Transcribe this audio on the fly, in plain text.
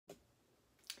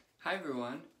Hi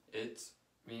everyone, it's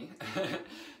me.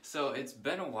 So it's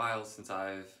been a while since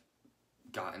I've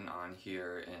gotten on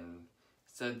here and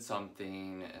said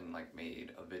something and like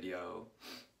made a video.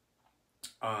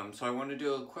 So I want to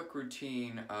do a quick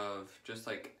routine of just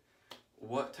like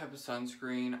what type of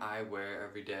sunscreen I wear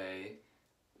every day,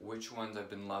 which ones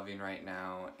I've been loving right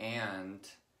now, and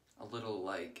a little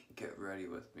like get ready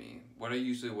with me. What I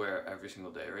usually wear every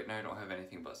single day. Right now I don't have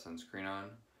anything but sunscreen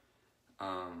on.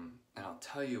 And I'll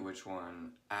tell you which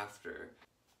one after.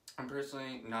 I'm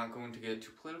personally not going to get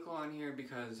too political on here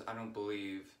because I don't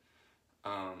believe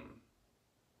I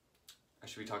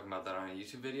should be talking about that on a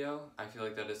YouTube video. I feel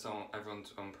like that is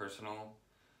everyone's own personal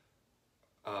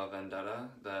vendetta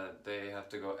that they have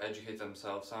to go educate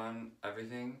themselves on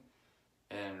everything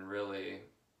and really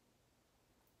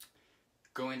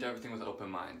go into everything with an open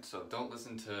mind. So don't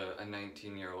listen to a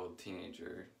 19-year-old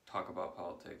teenager talk about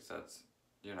politics.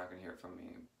 You're not gonna hear it from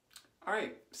me.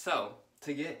 Alright, so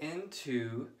to get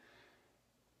into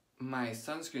my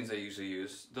sunscreens I usually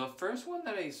use, the first one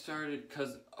that I started,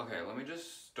 let me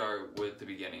just start with the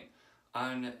beginning.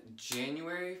 On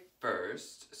January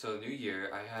 1st, so the new year,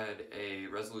 I had a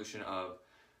resolution of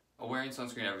wearing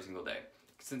sunscreen every single day.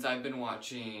 Since I've been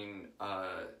watching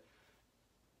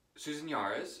Susan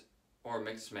Yara's, or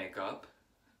Mixed Makeup,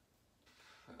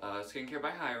 Skincare by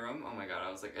Hiram. Oh my god,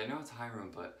 I was like, I know it's Hiram,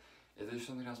 but there's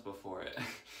something else before it.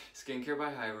 Skincare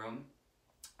by Hiram.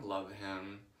 Love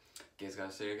him. Gays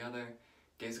gotta stay together.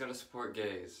 Gays gotta support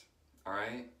gays.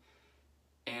 Alright?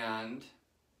 And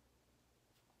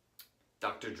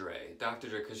Dr. Dre,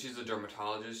 because she's a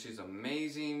dermatologist, she's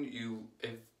amazing.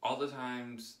 If all the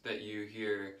times that you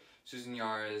hear Susan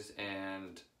Yara's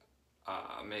and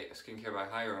Skincare by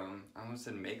Hiram, I almost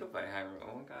said Makeup by Hiram.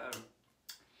 Oh my god.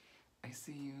 I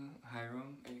see you,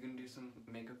 Hiram. Are you gonna do some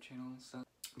makeup channel and stuff?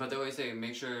 But they always say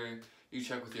make sure you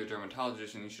check with your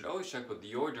dermatologist, and you should always check with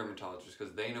your dermatologist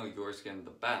because they know your skin the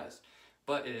best.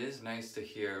 But it is nice to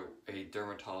hear a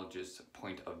dermatologist's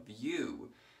point of view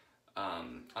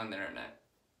on the internet.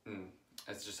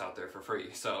 It's just out there for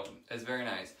free, so it's very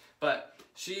nice. But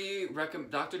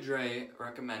Dr. Dre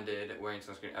recommended wearing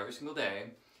sunscreen every single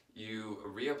day. You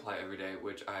reapply every day,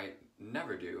 which I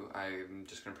never do. I'm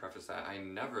just gonna preface that. I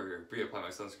never reapply my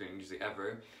sunscreen, usually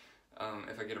ever.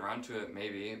 If I get around to it,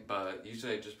 maybe, but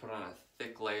usually I just put on a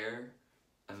thick layer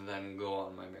and then go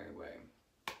on my merry way.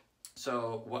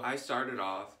 So what I started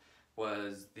off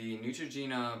was the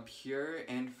Neutrogena Pure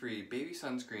and Free Baby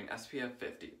Sunscreen SPF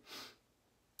 50.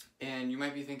 And you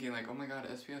might be thinking like, oh my god,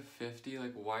 SPF 50?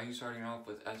 Like, why are you starting off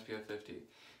with SPF 50?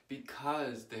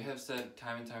 Because they have said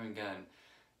time and time again,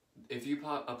 if you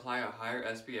apply a higher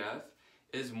SPF,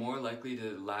 it is more likely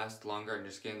to last longer on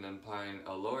your skin than applying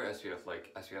a lower SPF,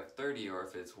 like SPF 30, or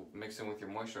if it's mixed in with your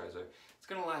moisturizer. It's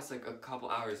gonna last like a couple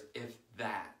hours, if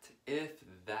that.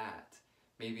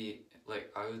 Maybe,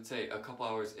 like, I would say a couple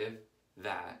hours, if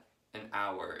that, an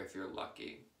hour if you're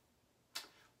lucky.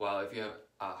 While if you have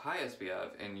a high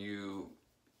SPF and you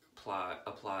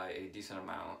apply a decent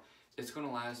amount, it's gonna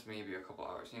last maybe a couple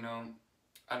hours, you know?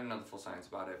 I don't know the full science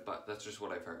about it, but that's just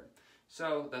what I've heard.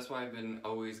 So that's why I've been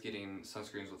always getting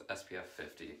sunscreens with SPF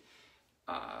 50.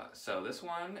 So this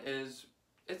one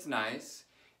it's nice.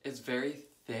 It's very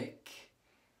thick.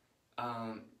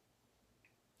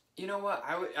 You know what?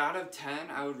 Out of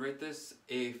 10, I would rate this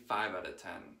a 5 out of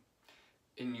 10.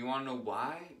 And you wanna know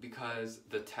why? Because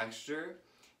the texture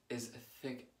is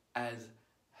thick as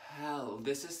hell.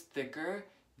 This is thicker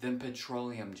than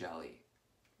petroleum jelly.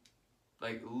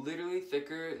 Like, literally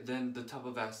thicker than the tub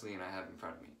of Vaseline I have in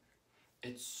front of me.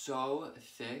 It's so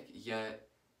thick, yet,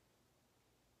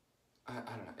 I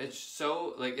don't know. It's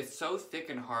so thick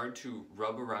and hard to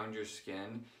rub around your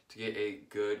skin to get a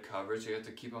good coverage. So you have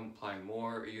to keep on applying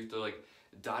more, or you have to, like,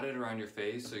 dot it around your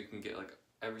face so you can get, like,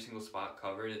 every single spot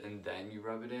covered, and then you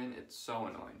rub it in. It's so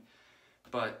annoying.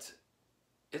 But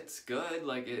it's good.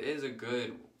 Like, it is a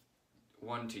good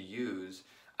one to use.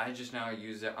 I just now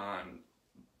use it on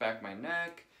back of my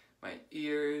neck, my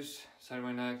ears, side of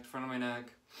my neck, front of my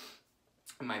neck,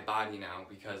 and my body now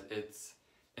because it's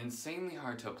insanely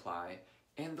hard to apply.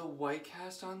 And the white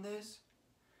cast on this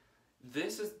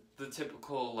is the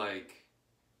typical like,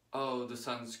 oh, the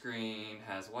sunscreen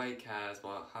has white cast,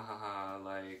 well, ha,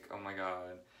 like, oh my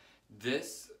god.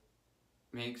 This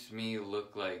makes me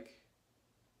look like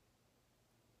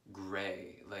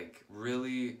gray, like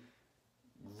really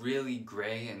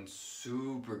gray and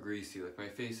super greasy. Like, my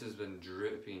face has been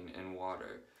dripping in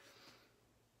water.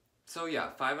 So yeah,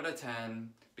 5 out of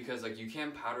 10, because like you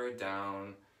can powder it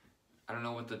down. I don't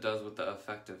know what that does with the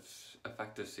effectiveness,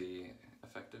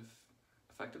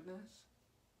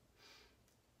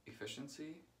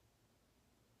 efficiency.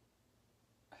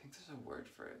 think there's a word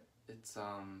for it. It's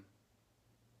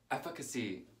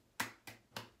efficacy.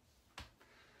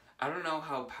 I don't know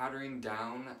how powdering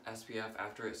down SPF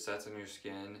after it sets on your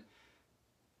skin,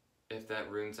 if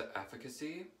that ruins the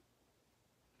efficacy.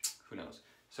 Who knows?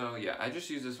 So yeah, I just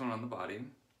use this one on the body.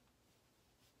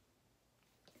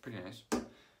 Pretty nice.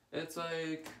 It's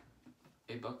like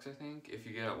 $8 I think if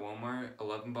you get it at Walmart,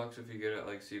 $11 if you get it at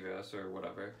like CVS or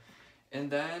whatever. And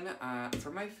then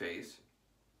for my face,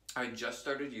 I just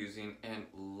started using and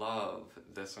love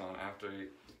this one after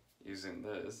using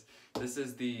this. This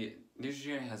is the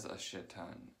Neutrogena has a shit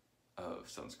ton of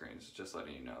sunscreens, just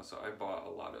letting you know. So I bought a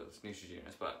lot of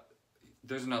Neutrogenas, but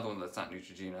there's another one that's not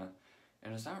Neutrogena,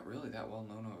 and it's not really that well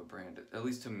known of a brand, at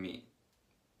least to me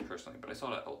personally, but I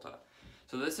saw it at Ulta.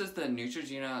 So this is the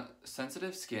Neutrogena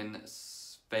Sensitive Skin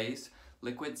Face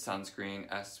Liquid Sunscreen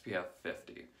SPF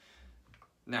 50.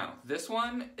 Now, this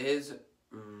one is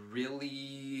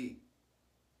really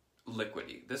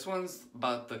liquidy. This one's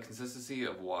about the consistency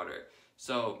of water.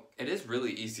 So it is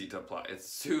really easy to apply. It's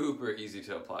super easy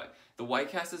to apply. The white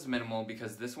cast is minimal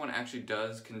because this one actually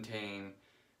does contain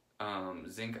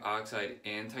zinc oxide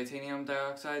and titanium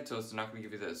dioxide, so it's not going to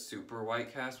give you that super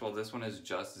white cast, while this one is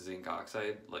just zinc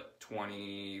oxide, like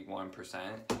 21%.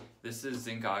 This is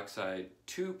zinc oxide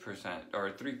 2%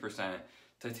 or 3%,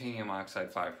 titanium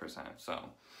oxide 5%, so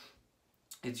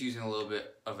it's using a little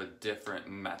bit of a different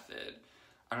method.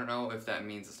 I don't know if that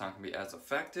means it's not going to be as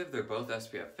effective. They're both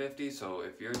SPF 50, so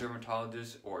if you're a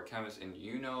dermatologist or a chemist and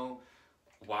you know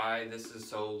why this is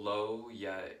so low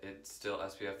yet it's still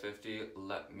SPF 50,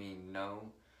 let me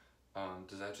know.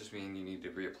 Does that just mean you need to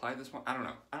reapply this one? I don't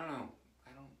know.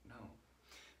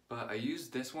 But I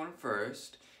used this one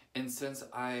first, and since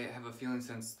I have a feeling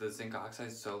since the zinc oxide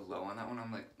is so low on that one,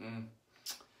 I'm like,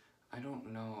 I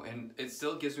don't know. And it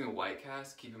still gives me a white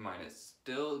cast. Keep in mind, it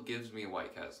still gives me a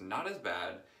white cast. Not as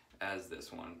bad as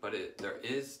this one, but there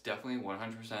is definitely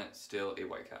 100% still a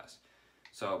white cast.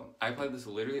 So I applied this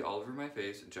literally all over my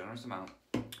face, a generous amount.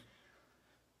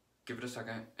 Give it a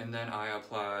second, and then I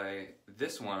apply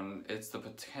this one. It's the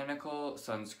Botanical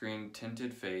Sunscreen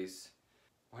Tinted Face.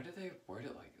 Why did they word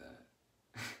it like that?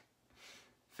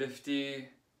 50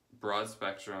 broad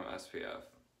spectrum SPF.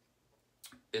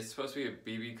 It's supposed to be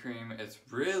a BB cream. It's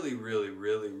really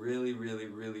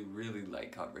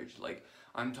light coverage. Like,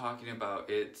 I'm talking about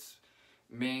its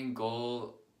main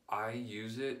goal. I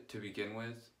use it to begin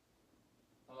with.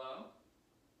 Hello?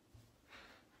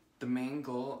 The main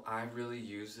goal I really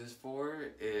use this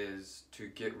for is to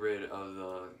get rid of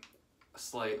the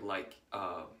slight white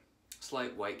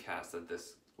cast that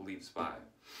this leaves by.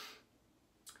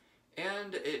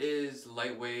 And it is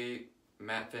lightweight,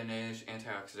 matte finish,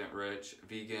 antioxidant rich,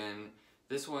 vegan.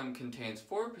 This one contains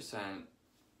 4%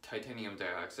 titanium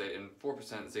dioxide and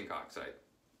 4% zinc oxide.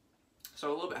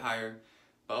 So a little bit higher,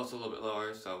 but also a little bit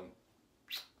lower, so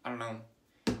I don't know.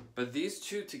 But these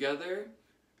two together,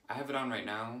 I have it on right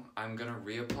now. I'm gonna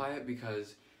reapply it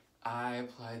because I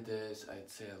applied this, I'd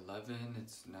say 11,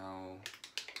 it's now,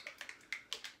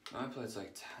 I applied it's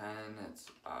like 10, it's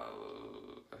I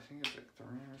think it's like 3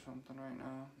 or something right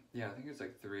now. Yeah, I think it's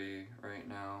like 3 right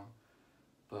now.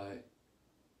 But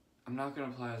I'm not gonna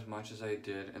apply as much as I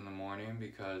did in the morning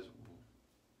because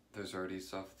there's already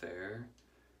stuff there.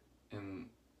 And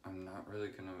I'm not really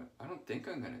gonna, I don't think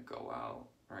I'm gonna go out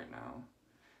right now.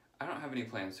 I don't have any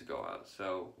plans to go out,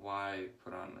 so why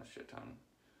put on a shit ton?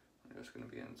 I'm just gonna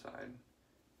be inside.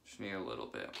 Just need a little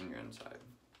bit when you're inside.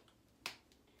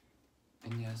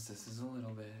 And yes, this is a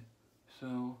little bit.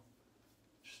 So,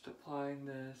 just applying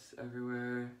this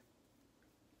everywhere.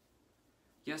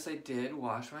 Yes, I did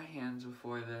wash my hands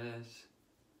before this.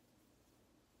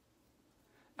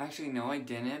 Actually, no, I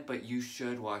didn't, but you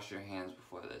should wash your hands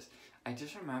before this. I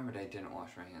just remembered I didn't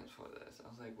wash my hands before this. I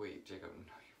was like, wait, Jacob,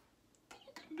 no, you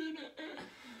fucking didn't.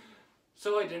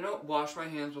 So I didn't wash my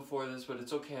hands before this, but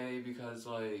it's okay because,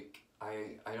 like,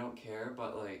 I don't care,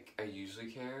 but, like, I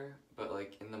usually care, but,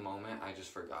 like, in the moment, I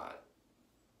just forgot.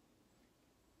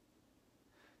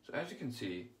 So as you can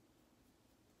see,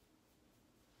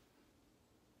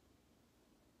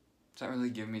 it's not really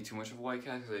giving me too much of a white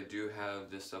cast because I do have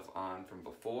this stuff on from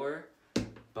before,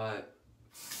 but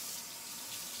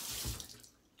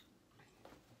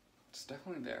it's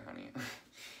definitely there, honey.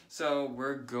 So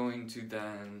we're going to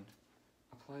then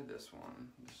apply this one.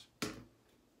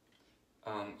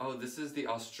 Oh, this is the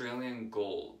Australian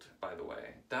Gold, by the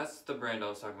way. That's the brand I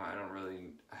was talking about.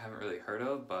 I haven't really heard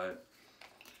of, but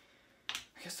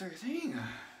I guess they're a thing.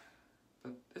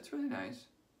 But it's really nice.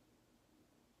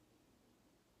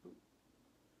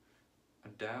 A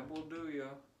dab will do ya.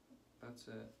 That's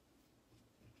it.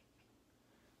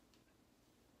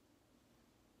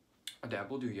 a dab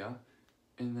will do ya.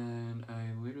 And then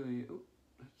I literally, oh,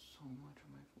 that's so much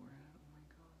on my forehead, oh my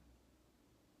god.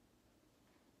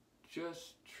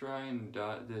 Just try and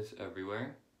dot this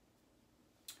everywhere.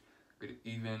 Good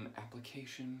even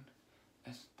application,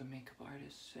 as the makeup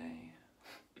artists say.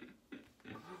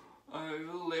 I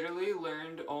literally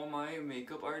learned all my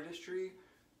makeup artistry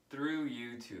through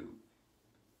YouTube.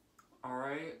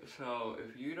 Alright, so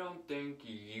if you don't think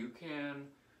you can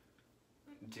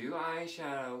do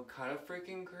eyeshadow, cut a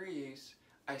freaking crease,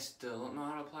 I still don't know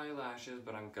how to apply lashes,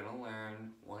 but I'm gonna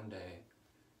learn one day.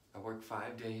 I work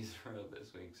 5 days for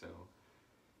this week, so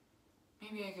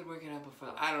maybe I could work it out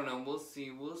before. I don't know, we'll see.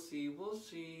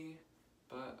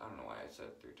 But I don't know why I said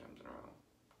it 3 times in a row.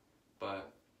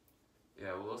 But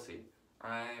yeah, we'll see.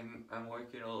 I'm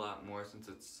working a lot more since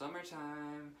it's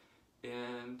summertime,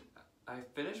 and I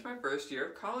finished my first year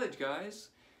of college, guys.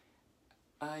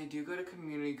 I do go to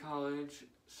community college,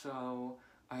 so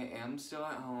I am still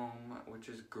at home, which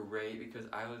is great because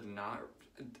I was not...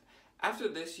 After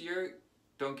this year,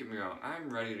 don't get me wrong, I'm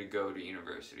ready to go to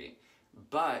university.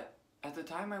 But at the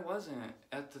time I wasn't.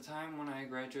 At the time when I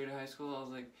graduated high school, I was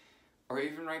like... Or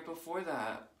even right before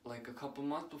that, like a couple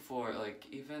months before, like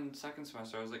even second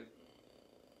semester, I was like...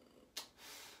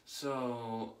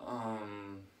 So,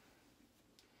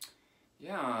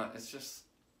 yeah, it's just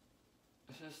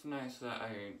nice that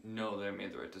I know that I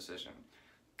made the right decision.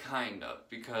 Kind of,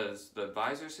 because the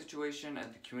advisor situation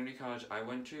at the community college I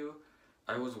went to,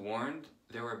 I was warned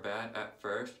they were bad at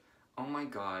first. Oh my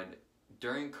god,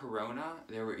 during Corona,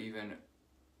 they were even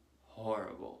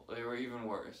horrible. They were even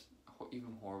worse.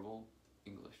 Even horrible?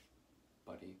 English,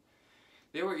 buddy.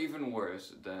 They were even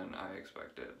worse than I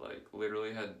expected. Like,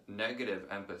 literally had negative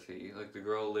empathy. Like, the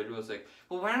girl literally was like,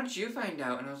 well, why don't you find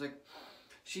out? And I was like,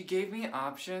 she gave me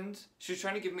options. She was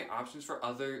trying to give me options for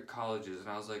other colleges. And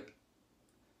I was like,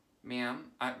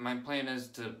 ma'am, my plan is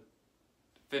to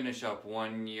finish up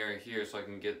 1 year here so I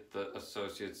can get the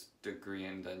associate's degree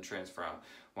and then transfer out.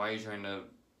 Why are you trying to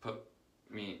put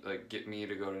me, like, get me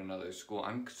to go to another school?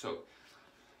 I'm so...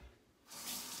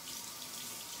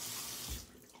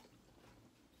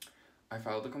 I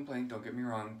filed a complaint, don't get me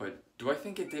wrong, but do I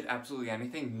think it did absolutely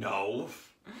anything? No.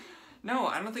 No,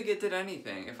 I don't think it did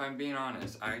anything, if I'm being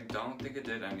honest. I don't think it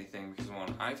did anything, because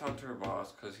when I talked to her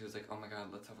boss, because he was like, oh my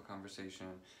god, let's have a conversation.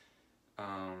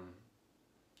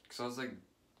 Because I was like,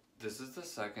 this is the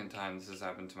second time this has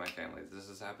happened to my family. This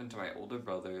has happened to my older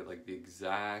brother, like the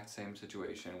exact same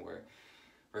situation where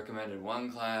recommended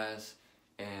one class,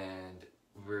 and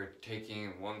we're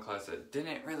taking one class that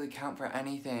didn't really count for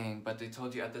anything, but they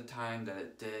told you at the time that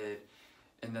it did,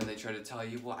 and then they try to tell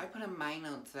you, well, I put in my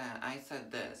notes that I said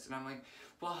this, and I'm like,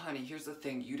 well, honey, here's the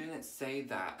thing, you didn't say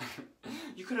that.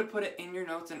 You could have put it in your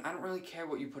notes, and I don't really care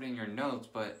what you put in your notes,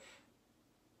 but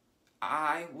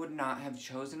I would not have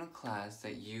chosen a class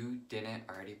that you didn't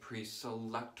already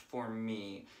pre-select for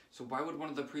me. So why would one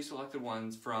of the pre-selected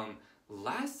ones from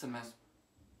last semester...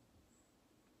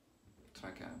 It's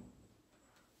my cat.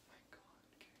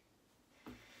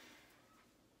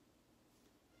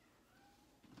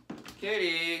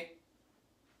 Kitty!